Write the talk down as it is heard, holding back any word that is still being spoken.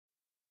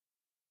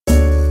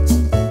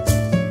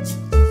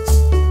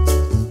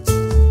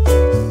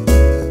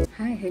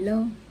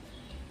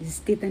This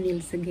is Tita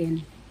Nils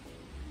again.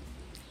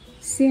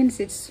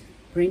 Since it's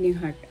raining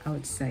hard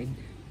outside,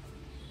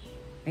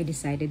 I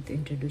decided to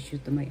introduce you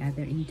to my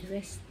other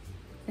interests.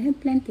 I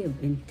have plenty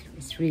of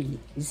interests, really.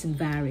 It's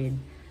varied.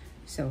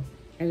 So,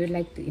 I would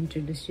like to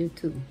introduce you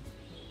to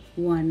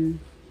one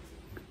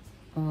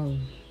of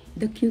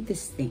the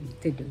cutest thing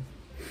to do.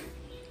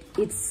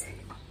 It's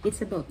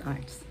about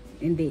arts.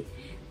 And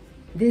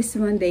this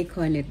one, they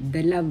call it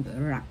the love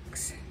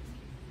rocks.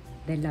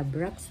 The love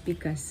rocks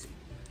because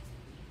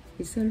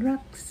it's all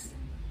rocks.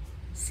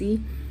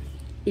 See,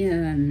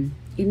 when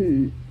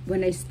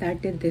I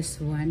started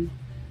this one,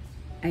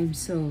 I'm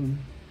so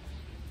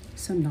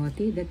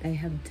naughty that I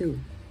have to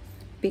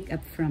pick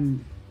up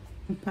from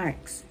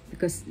parks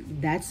because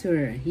that's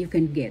where you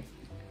can get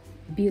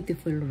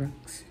beautiful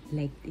rocks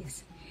like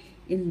this.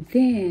 And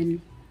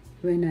then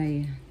when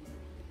I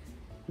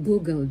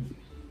googled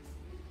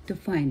to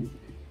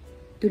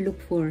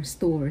look for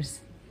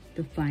stores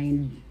to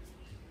find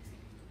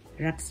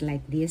rocks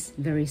like this,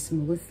 very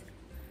smooth,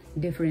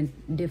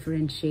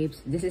 different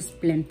shapes. This is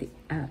plenty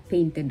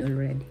painted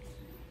already.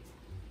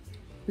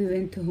 We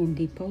went to Home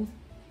Depot,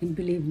 and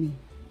believe me,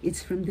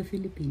 it's from the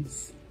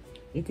Philippines.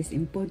 It is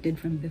imported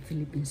from the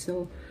Philippines.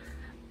 So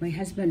my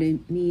husband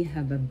and me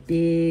have a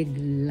big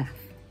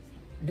laugh.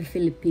 The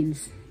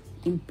Philippines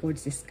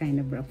imports this kind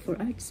of rock for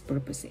arts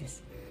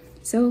purposes.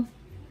 So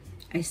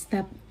I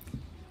stopped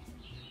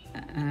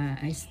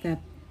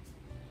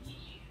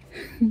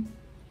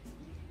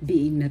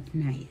being not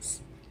nice.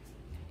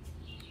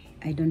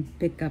 I don't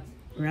pick up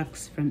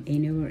rocks from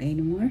anywhere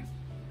anymore.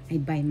 I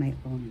buy my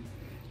own.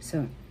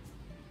 So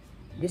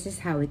this is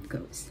how it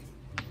goes.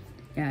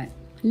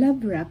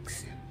 Love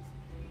rocks.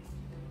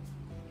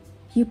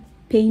 You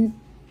paint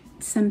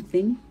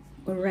something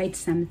or write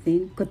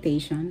something,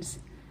 quotations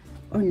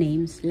or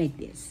names like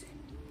this.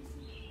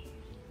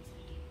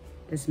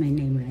 That's my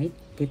name, right?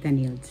 Tita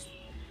Nils.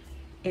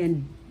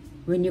 And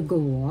when you go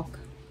walk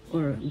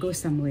or go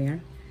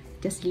somewhere,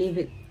 just leave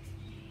it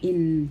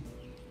in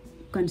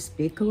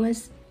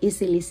conspicuous,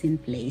 easily seen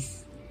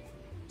place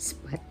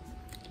spot.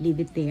 Leave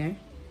it there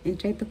and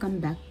try to come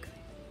back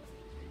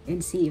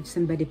and see if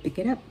somebody pick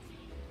it up.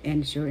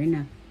 And sure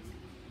enough,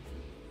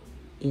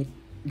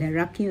 the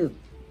rock you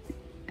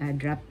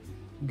drop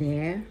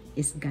there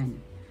is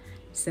gone.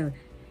 So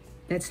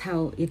that's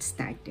how it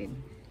started.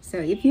 So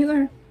if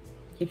you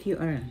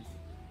are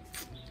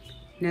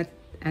not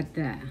at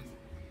the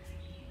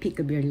peak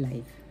of your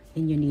life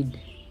and you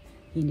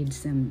need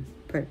some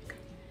perk,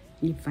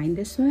 you find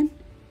this one,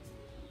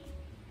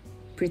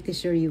 pretty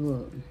sure you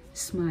will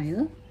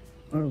smile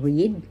or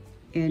read,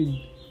 and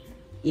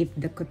if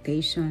the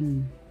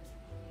quotation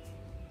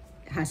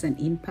has an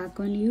impact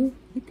on you,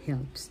 it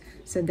helps.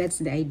 So that's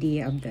the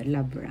idea of the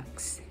love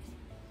rocks.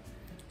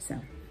 So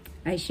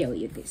I show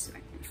you this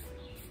one.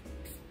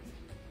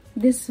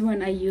 This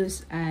one I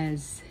use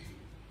as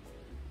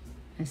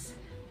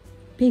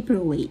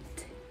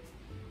paperweight.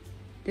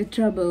 The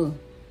trouble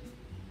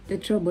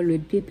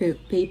with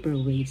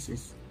paperweights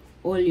is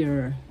all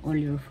your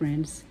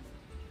friends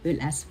will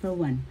ask for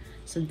one.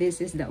 So this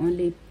is the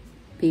only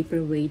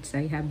paperweights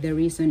I have. The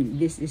reason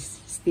this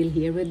is still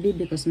here with me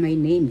because my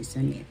name is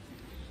on it.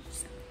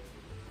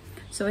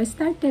 So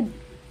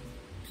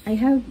I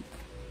have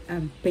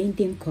a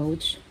painting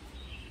coach.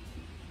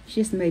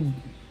 She's my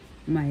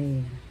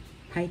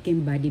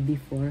hiking buddy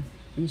before,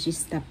 and she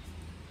stopped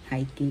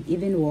hiking.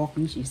 Even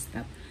walking, she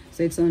stopped.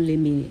 So it's only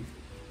me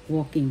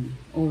walking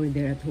over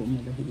there at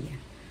home over here.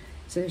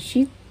 So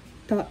she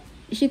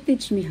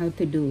teach me how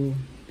to do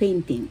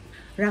painting,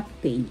 rock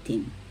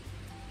painting.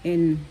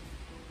 And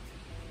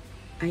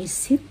I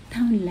sit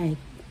down like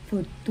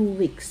for 2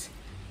 weeks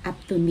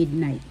up to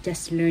midnight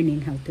just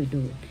learning how to do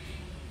it.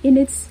 And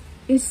it's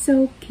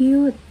so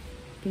cute.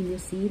 Can you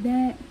see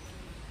that?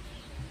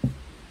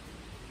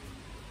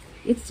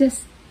 It's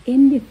just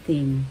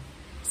anything.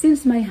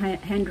 Since my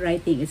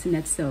handwriting is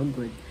not so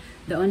good,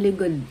 the only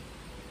good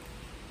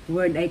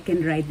word I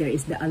can write there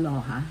is the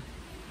aloha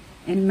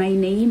and my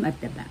name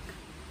at the back.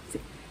 So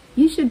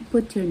you should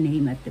put your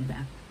name at the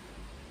back.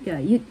 Yeah,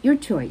 your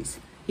choice.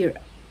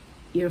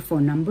 Your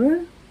phone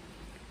number,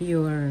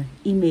 your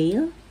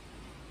email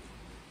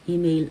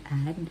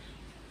ad,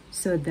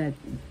 so that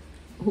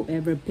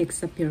whoever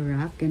picks up your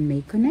rock can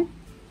make connect,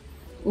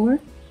 or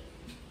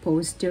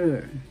post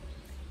the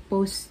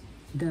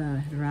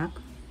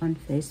rock on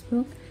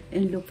Facebook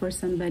and look for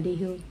somebody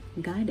who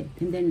got it,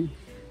 and then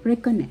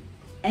reconnect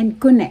and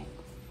connect.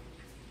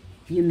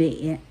 You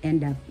may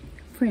end up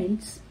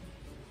friends.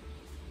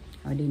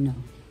 How do you know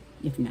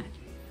if not?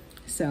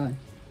 So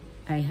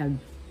I have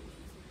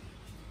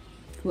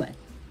what?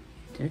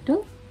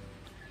 Turtle,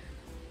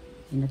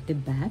 and at the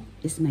back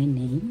is my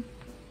name.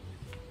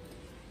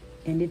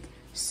 And it's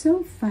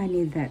so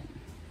funny that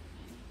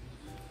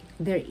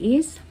there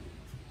is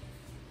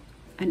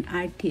an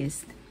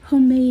artist who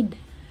made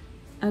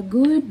a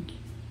good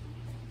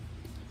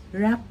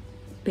rock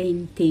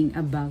painting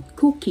about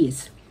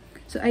cookies.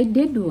 So I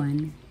did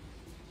one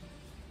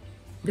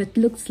that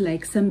looks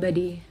like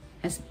somebody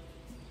has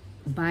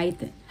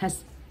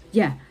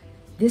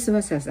This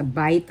was has a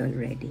bite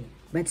already,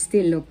 but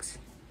still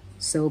looks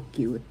so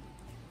cute.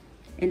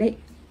 And I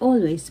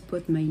always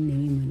put my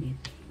name on it.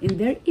 And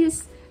there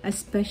is a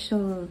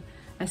special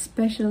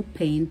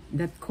paint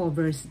that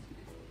covers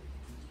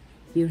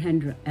your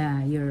hand,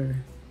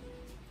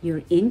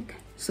 your ink,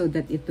 so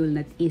that it will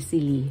not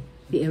easily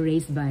be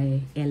erased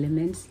by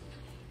elements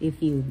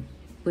if you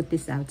put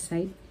this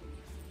outside.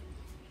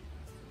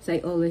 So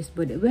I always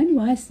put it. When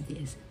was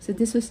this? So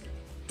this was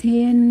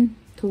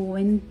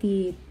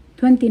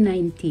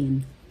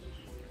 2019.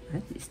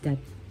 What is that?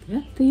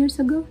 Yeah, 2 years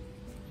ago.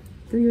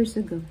 2 years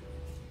ago.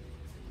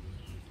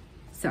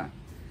 So,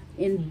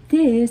 and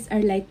these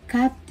are like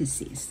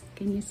cactuses.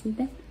 Can you see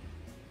that?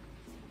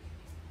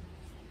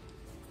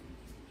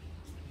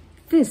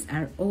 These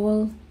are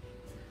all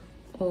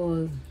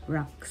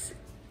rocks.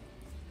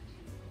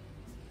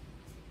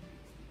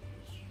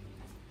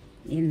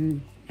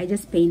 And I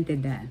just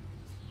painted the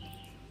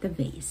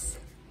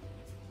vase.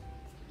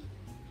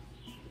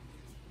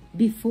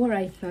 Before,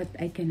 I thought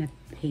I cannot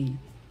paint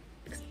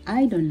because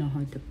I don't know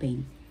how to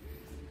paint.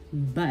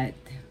 But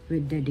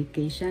with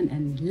dedication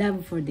and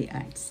love for the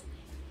arts,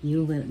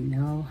 you will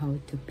know how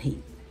to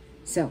paint.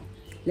 So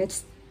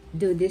let's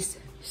do this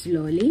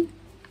slowly.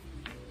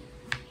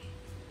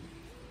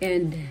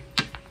 And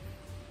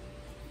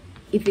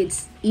if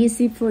it's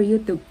easy for you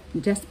to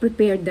just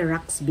prepare the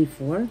rocks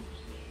before,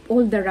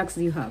 all the rocks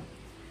you have,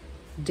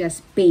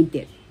 just paint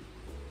it.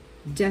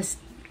 Just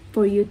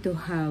for you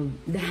to have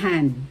the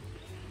hand,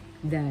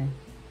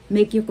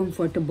 make you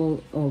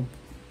comfortable of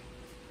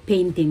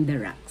painting the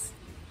rocks.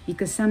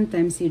 Because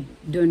sometimes you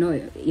don't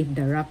know if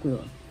the rock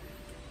will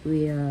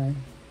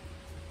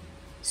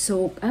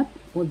soak up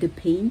all the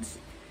paints.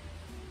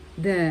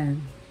 The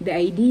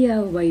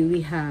idea why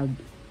we have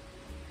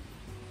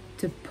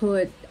to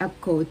put a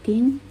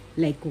coating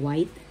like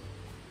white,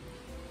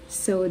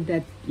 so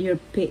that your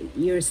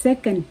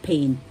second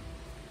paint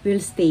will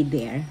stay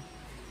there,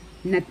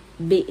 not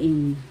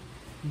being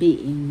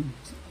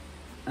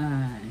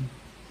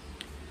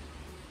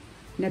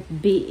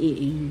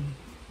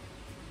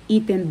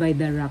eaten by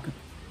the rock.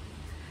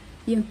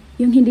 Yung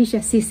hindi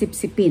siya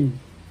sisip-sipin.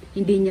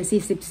 Hindi niya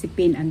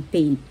sisip-sipin ang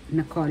paint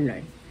na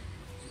color.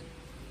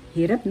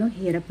 Hirap, no?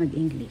 Hirap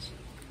mag-English.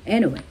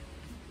 Anyway,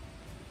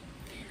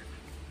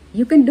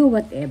 you can do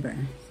whatever.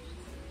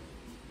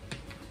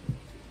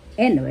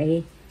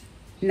 Anyway,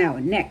 now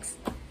next.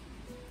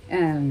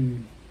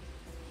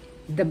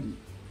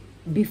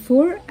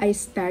 Before I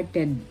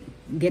started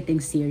getting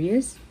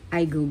serious,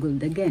 I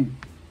Googled again.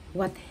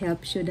 What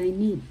help should I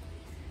need?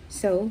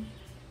 So,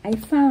 I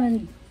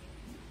found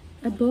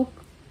a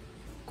book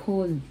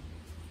called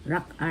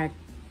Rock Art.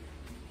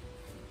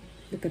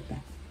 Look at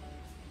that.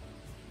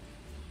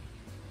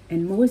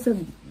 And most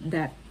of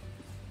that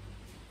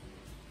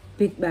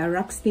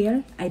rocks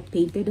there, I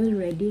painted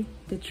already.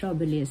 The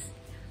trouble is,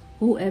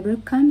 whoever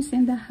comes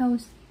in the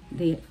house,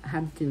 they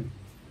have to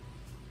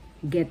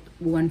get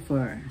one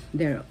for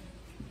their,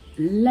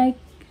 like,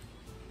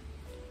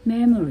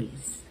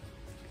 memories.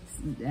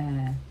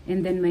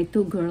 And then my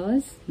two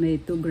girls, my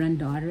two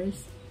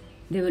granddaughters,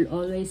 they will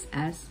always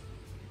ask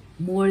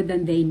more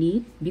than they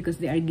need because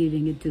they are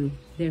giving it to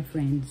their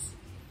friends.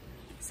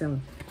 So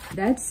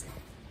that's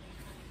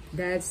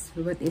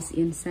what is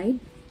inside.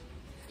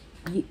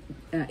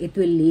 It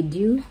will lead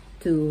you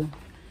to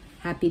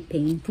happy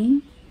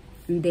painting.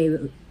 And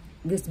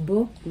this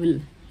book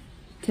will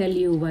tell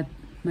you what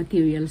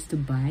materials to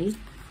buy,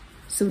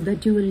 so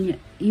that you will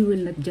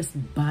not just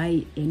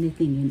buy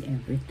anything and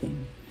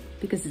everything,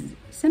 because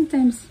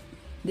sometimes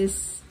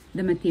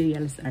the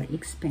materials are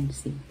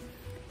expensive,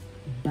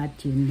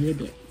 but you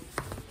need it.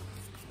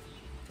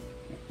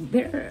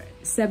 There are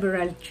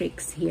several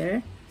tricks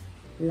here,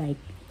 like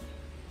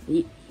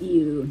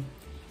you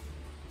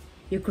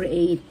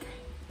create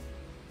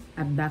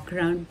a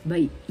background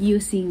by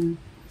using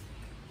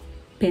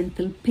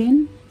pencil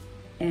pen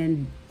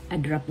and a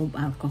drop of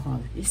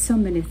alcohol. There's so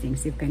many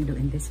things you can do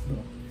in this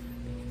book.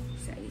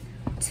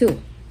 So,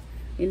 2.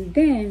 And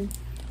then,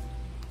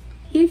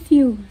 if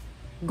you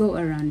go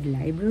around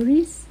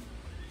libraries,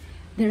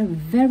 there are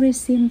very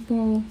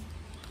simple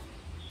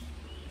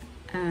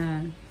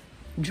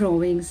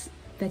drawings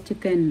that you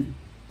can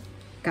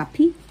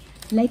copy,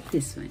 like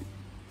this one.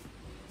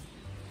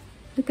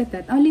 Look at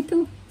that. Only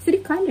 3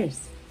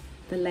 colors.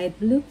 The light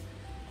blue,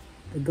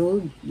 the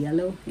gold,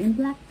 yellow, and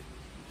black.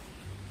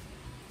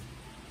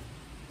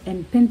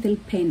 And pencil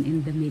pen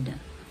in the middle.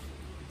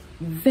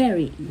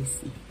 Very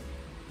easy.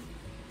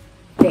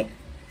 Okay.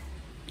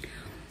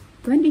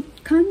 When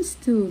it comes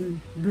to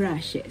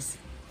brushes,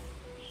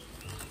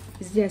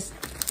 it's just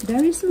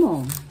very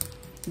small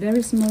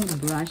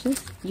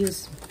brushes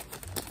used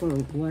for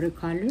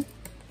watercolor.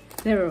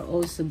 There are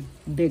also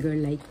bigger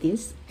like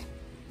this,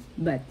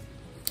 but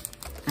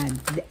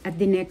at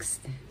the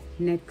next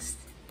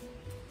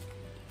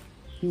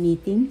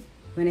meeting,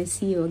 when I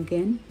see you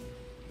again,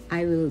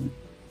 I will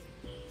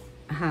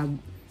have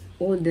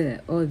all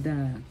the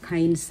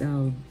kinds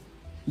of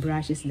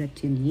brushes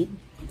that you need,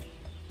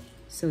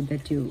 so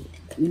that you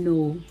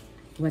know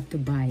what to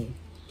buy.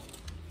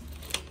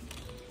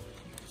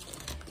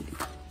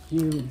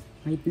 you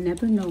might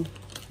never know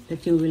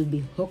that you will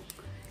be hooked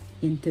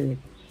into it.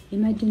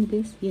 Imagine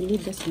this, you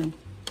need this one.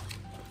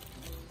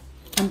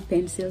 And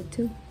pencil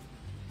too.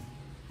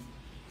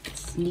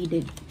 It's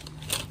needed.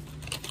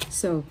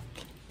 So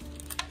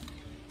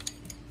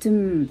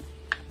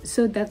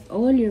that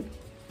all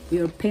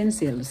your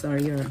pencils or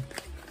your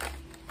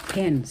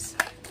pens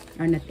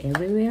are not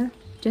everywhere,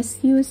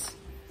 just use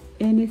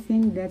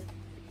anything that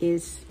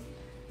is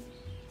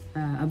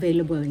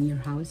available in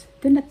your house.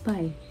 Do not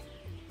buy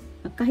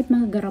kahit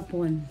mga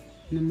garapon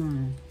na mga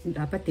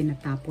dapat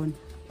tinatapon,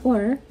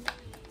 or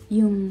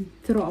yung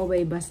throw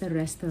away ba sa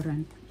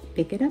restaurant.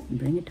 Pick it up,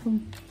 bring it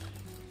home.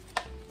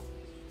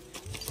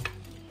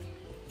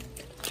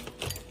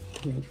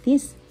 Like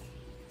this.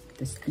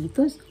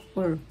 Tostitos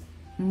or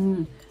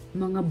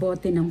mga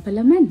bote ng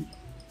palaman.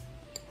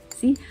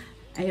 See,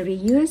 I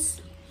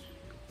reuse.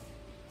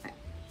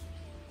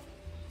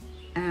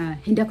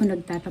 Hindi ako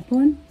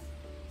nagtatapon.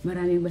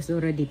 Maraming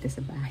basura dito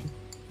sa bahay.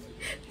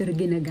 Pero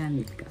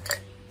ginagamit ko.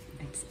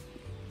 That's it.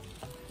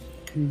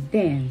 And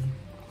then,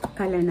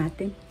 kala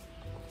natin,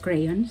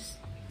 crayons.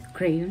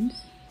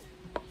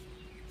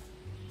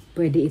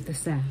 Pwede ito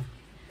sa,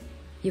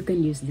 you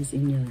can use this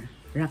in your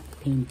rock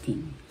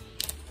painting.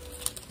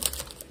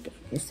 Okay,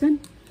 this one.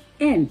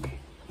 And,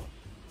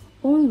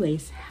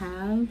 always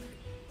have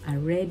a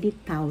ready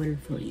towel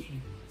for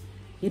you.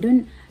 You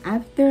don't,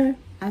 after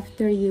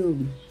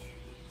you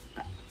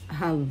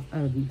have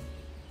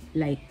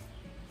like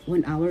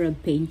 1 hour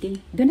of painting,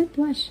 do not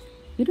wash.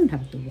 You don't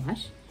have to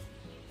wash.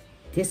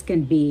 This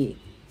can be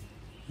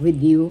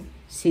with you,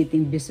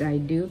 sitting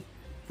beside you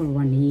for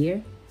 1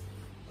 year.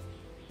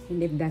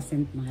 And it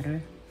doesn't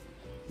matter.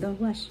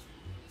 Don't wash.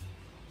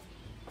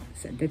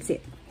 So that's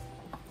it.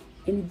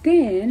 And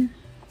then,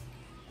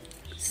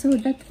 so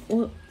that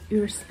all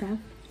your stuff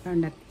are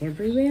not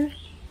everywhere,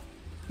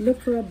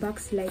 look for a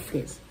box like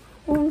this.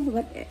 Or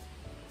what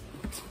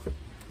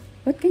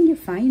can you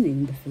find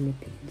in the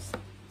Philippines?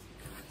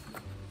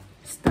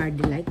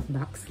 Sturdy like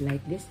box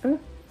like this, or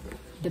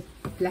the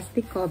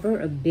plastic cover,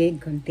 a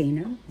big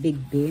container,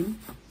 big bin.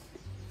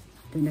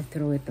 Do not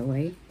throw it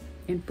away,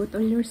 and put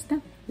all your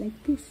stuff like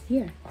this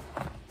here.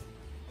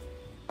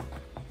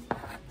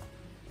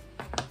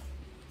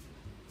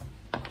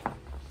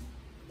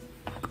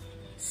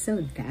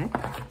 So that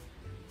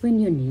when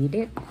you need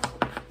it,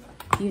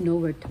 you know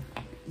where to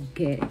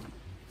get it.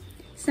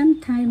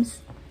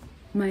 Sometimes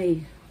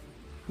my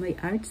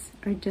arts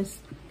are just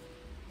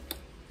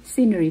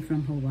scenery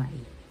from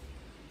Hawaii.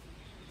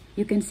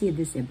 You can see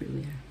this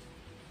everywhere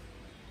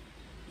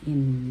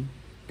in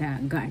the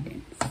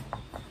gardens.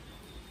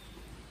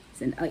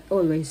 And I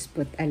always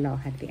put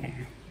aloha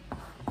there.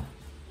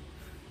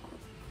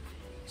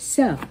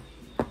 So,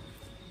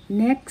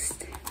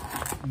 next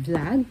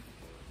vlog,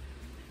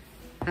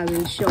 I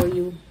will show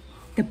you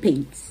the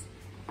paints.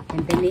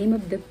 And the name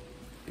of the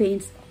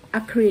paints,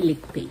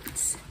 acrylic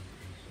paints.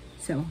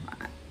 So,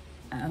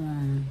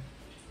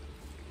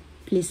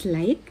 please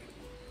like,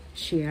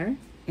 share,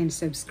 and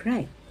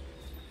subscribe.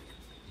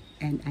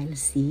 And I'll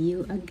see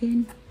you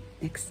again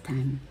next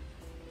time.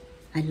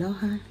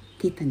 Aloha,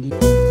 Tita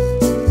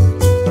Nita.